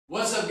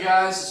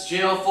guys? It's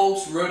JL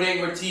Folks from Road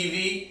Angler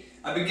TV.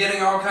 I've been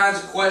getting all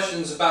kinds of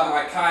questions about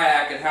my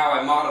kayak and how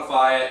I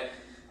modify it.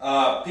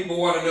 People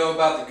want to know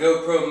about the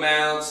GoPro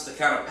mounts, the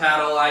kind of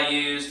paddle I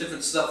use,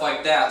 different stuff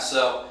like that.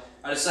 So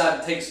I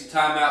decided to take some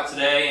time out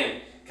today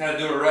and kind of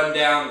do a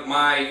rundown of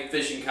my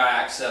fishing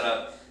kayak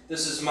setup.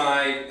 This is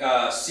my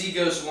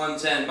Seaghost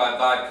 110 by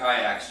Vibe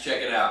Kayaks.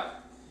 Check it out.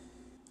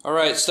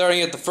 Alright,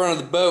 starting at the front of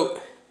the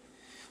boat,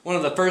 one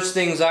of the first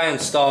things I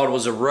installed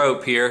was a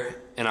rope here,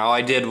 and all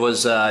I did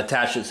was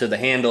attach it to the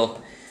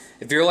handle.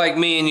 If you're like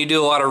me and you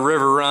do a lot of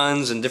river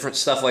runs and different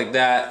stuff like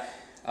that,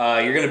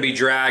 you're going to be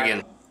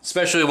dragging,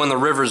 especially when the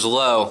river's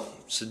low.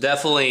 So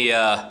definitely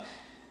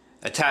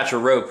attach a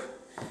rope.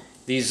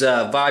 These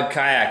Vibe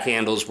kayak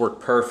handles work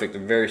perfect.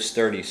 They're very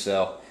sturdy,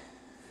 so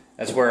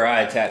that's where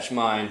I attach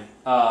mine.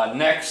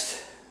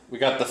 Next, we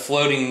got the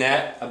floating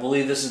net. I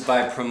believe this is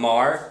by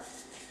Primar.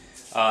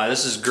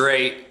 This is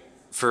great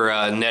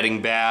for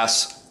netting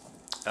bass.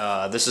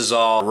 This is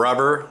all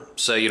rubber,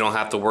 so you don't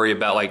have to worry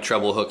about like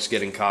treble hooks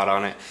getting caught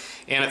on it.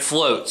 And it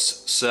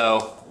floats,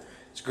 so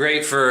it's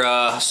great for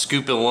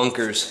scooping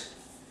lunkers.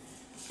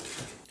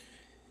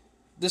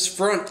 This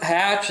front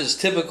hatch is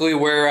typically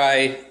where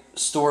I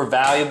store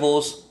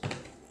valuables.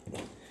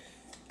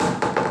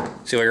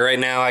 See, like right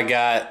now I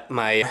got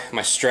my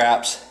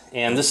straps,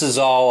 and this is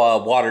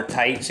all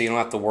watertight, so you don't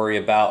have to worry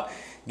about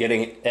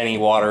getting any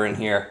water in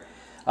here.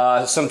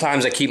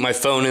 Sometimes I keep my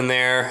phone in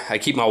there, I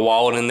keep my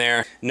wallet in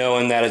there,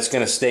 knowing that it's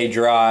going to stay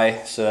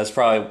dry, so that's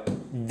probably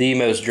the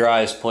most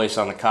driest place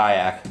on the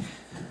kayak.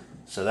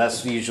 So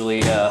that's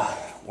usually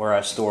where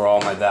I store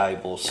all my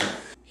valuables.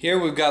 Here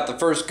we've got the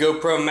first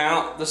GoPro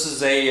mount. This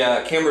is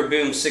a Camera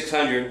Boom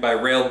 600 by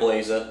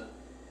Railblaza.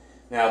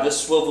 Now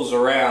this swivels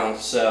around,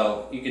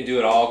 so you can do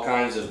it all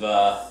kinds of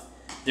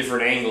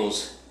different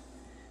angles.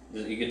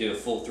 You could do a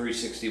full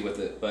 360 with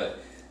it, but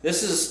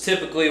this is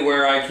typically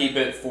where I keep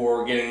it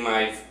for getting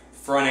my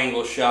front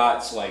angle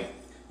shots, like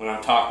when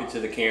I'm talking to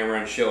the camera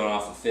and showing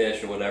off a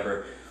fish or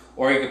whatever.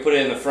 Or you could put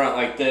it in the front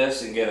like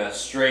this and get a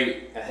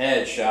straight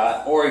ahead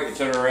shot, or you could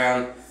turn it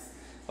around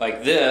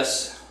like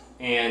this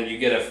and you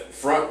get a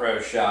front row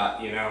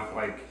shot, you know,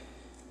 like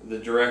the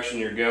direction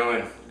you're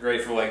going.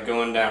 Great for like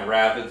going down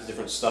rapids,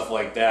 different stuff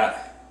like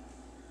that.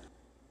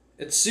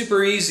 It's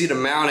super easy to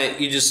mount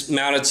it. You just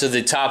mount it to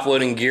the top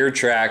loading gear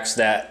tracks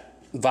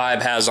that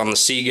Vibe has on the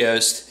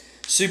Seaghost.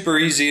 Super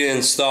easy to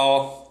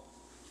install.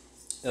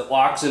 It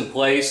locks in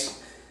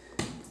place.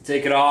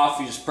 Take it off,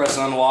 you just press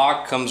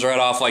unlock, comes right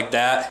off like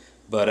that.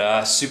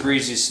 But super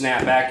easy to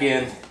snap back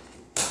in,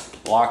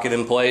 lock it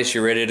in place,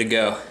 you're ready to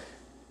go.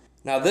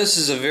 Now this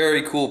is a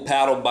very cool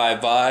paddle by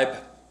Vibe.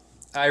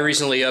 I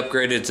recently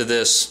upgraded to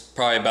this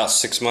probably about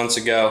 6 months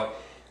ago.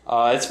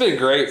 It's been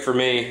great for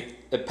me.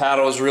 It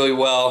paddles really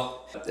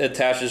well. It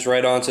attaches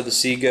right onto the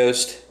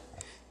Seaghost.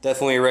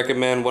 Definitely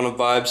recommend one of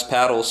Vibe's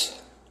paddles.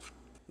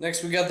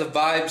 Next we got the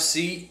Vibe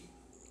seat.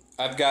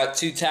 I've got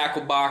 2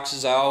 tackle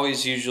boxes. I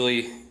always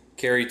usually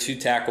carry 2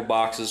 tackle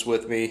boxes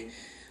with me.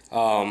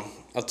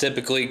 I'll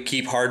typically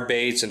keep hard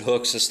baits and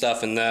hooks and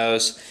stuff in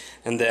those,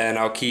 and then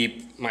I'll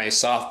keep my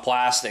soft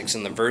plastics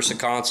in the Versa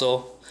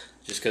console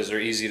just because they're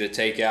easy to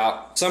take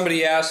out.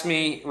 Somebody asked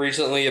me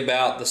recently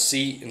about the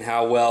seat and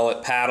how well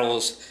it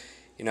paddles,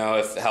 you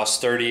know, how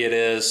sturdy it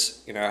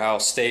is, you know, how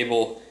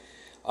stable.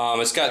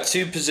 It's got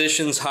 2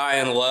 positions, high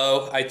and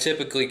low. I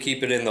typically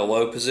keep it in the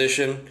low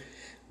position,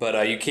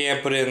 but you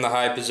can put it in the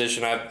high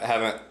position. I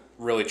haven't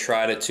really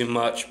tried it too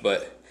much,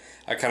 but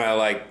I kind of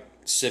like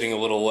sitting a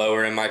little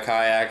lower in my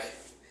kayak,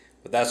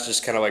 but that's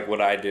just kind of like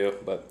what I do.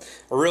 But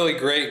a really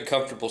great and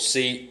comfortable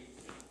seat.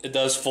 It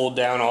does fold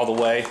down all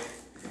the way,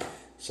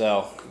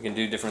 so you can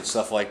do different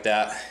stuff like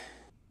that.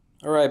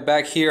 Alright,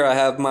 back here I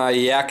have my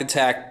Yak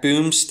Attack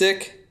boom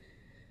stick.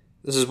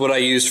 This is what I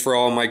use for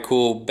all my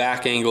cool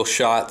back angle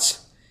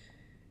shots.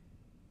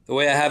 The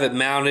way I have it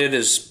mounted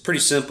is pretty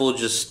simple,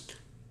 just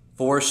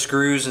 4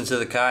 screws into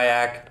the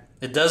kayak.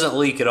 It doesn't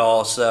leak at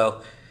all,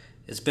 so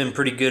it's been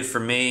pretty good for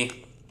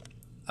me.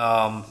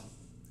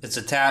 It's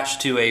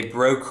attached to a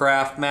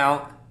Brocraft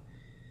mount,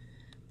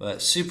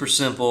 but super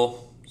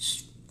simple,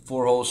 just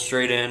 4 holes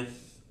straight in.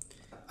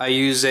 I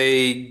use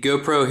a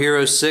GoPro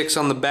Hero 6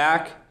 on the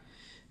back,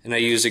 and I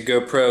use a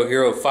GoPro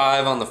Hero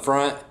 5 on the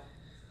front.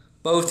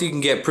 Both you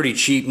can get pretty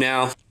cheap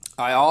now.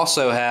 I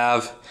also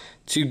have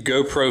 2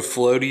 GoPro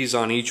floaties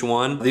on each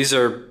one. These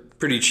are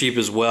pretty cheap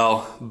as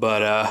well,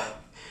 but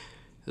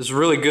it's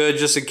really good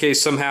just in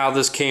case somehow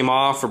this came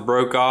off or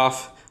broke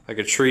off, like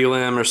a tree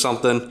limb or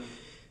something.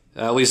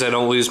 At least I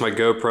don't lose my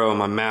GoPro and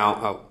my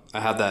mount. I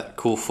have that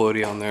cool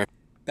floaty on there.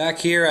 Back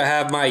here I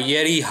have my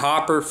Yeti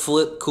Hopper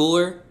Flip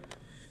Cooler.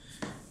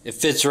 It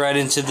fits right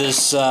into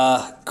this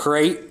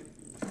crate.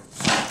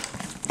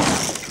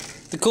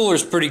 The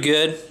cooler's pretty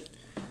good.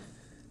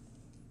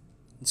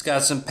 It's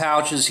got some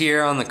pouches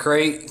here on the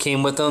crate.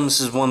 Came with them.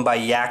 This is one by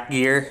Yak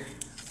Gear.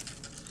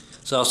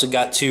 It's also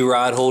got 2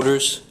 rod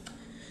holders.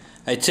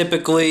 I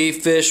typically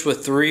fish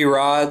with 3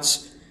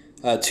 rods,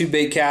 2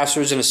 bait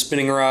casters and a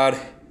spinning rod.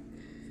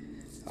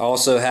 I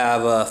also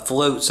have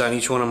floats on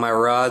each one of my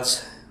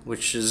rods,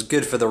 which is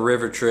good for the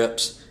river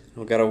trips.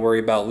 Don't got to worry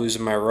about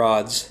losing my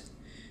rods.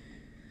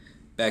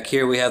 Back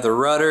here we have the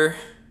rudder.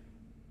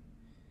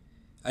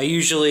 I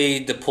usually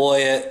deploy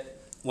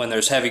it when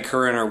there's heavy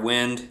current or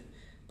wind,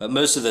 but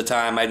most of the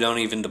time I don't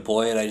even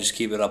deploy it. I just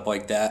keep it up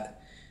like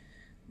that.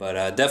 But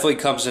definitely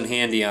comes in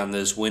handy on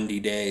those windy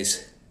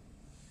days.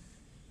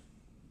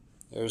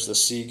 There's the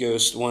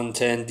Seaghost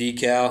 110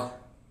 decal.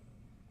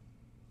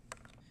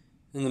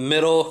 In the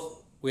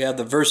middle we have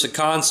the Versa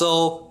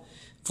console.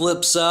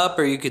 Flips up,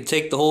 or you could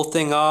take the whole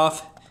thing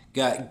off.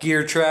 Got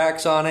gear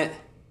tracks on it.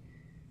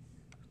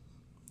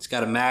 It's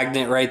got a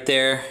magnet right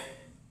there.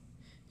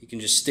 You can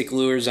just stick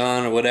lures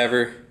on or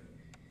whatever.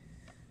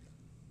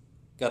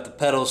 Got the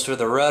pedals for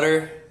the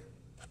rudder.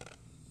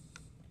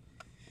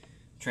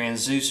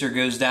 Transducer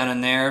goes down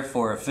in there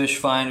for a fish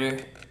finder.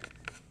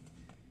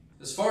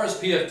 As far as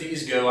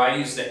PFDs go, I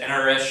use the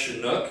NRS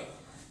Chinook.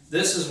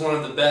 This is one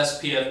of the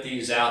best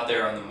PFDs out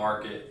there on the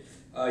market.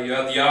 You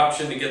have the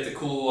option to get the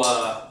cool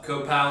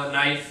co-pilot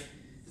knife.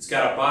 It's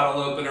got a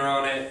bottle opener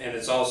on it, and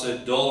it's also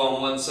dull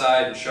on one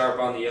side and sharp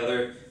on the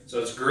other. So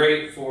it's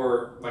great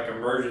for like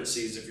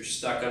emergencies if you're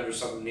stuck under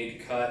something you need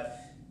to cut.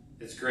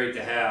 It's great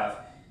to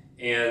have.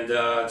 And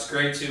it's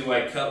great to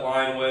like cut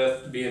line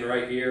with, being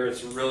right here.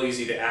 It's real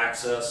easy to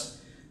access.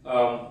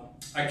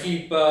 I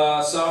keep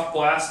soft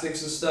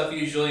plastics and stuff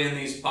usually in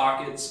these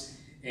pockets,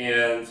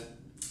 and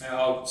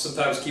I'll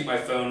sometimes keep my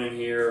phone in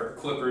here, or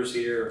clippers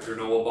here, or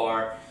granola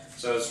bar.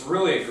 So it's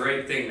really a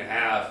great thing to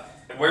have.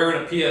 And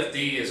wearing a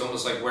PFD is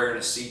almost like wearing a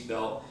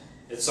seatbelt.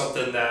 It's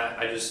something that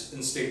I just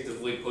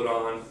instinctively put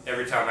on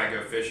every time I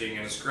go fishing,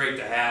 and it's great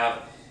to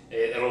have.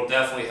 It'll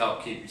definitely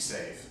help keep you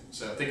safe.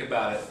 So think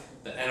about it,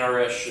 the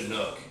NRS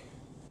Chinook.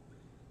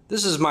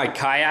 This is my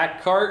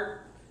kayak cart.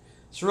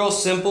 It's real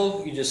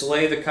simple. You just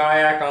lay the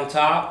kayak on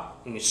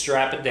top and you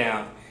strap it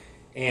down.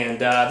 And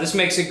this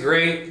makes it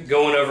great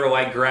going over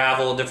like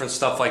gravel, different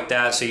stuff like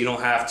that, so you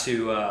don't have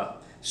to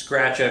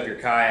scratch up your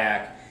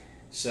kayak.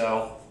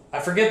 So I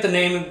forget the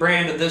name and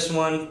brand of this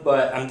one,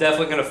 but I'm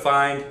definitely going to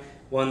find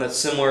one that's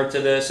similar to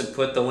this and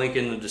put the link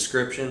in the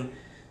description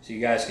so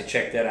you guys can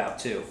check that out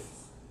too.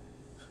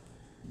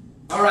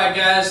 Alright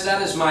guys,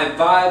 that is my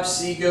Vibe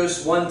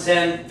Seaghost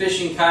 110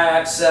 fishing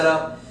kayak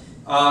setup.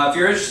 If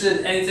you're interested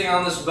in anything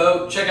on this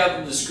boat, check out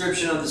the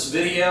description of this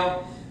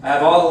video. I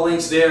have all the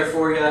links there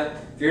for you.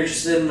 If you're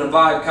interested in a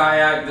Vibe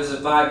kayak,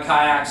 visit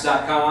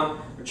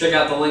vibekayaks.com, or check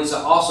out the links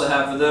I also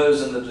have for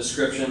those in the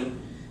description.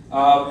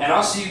 And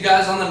I'll see you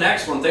guys on the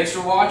next one. Thanks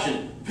for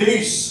watching.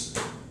 Peace!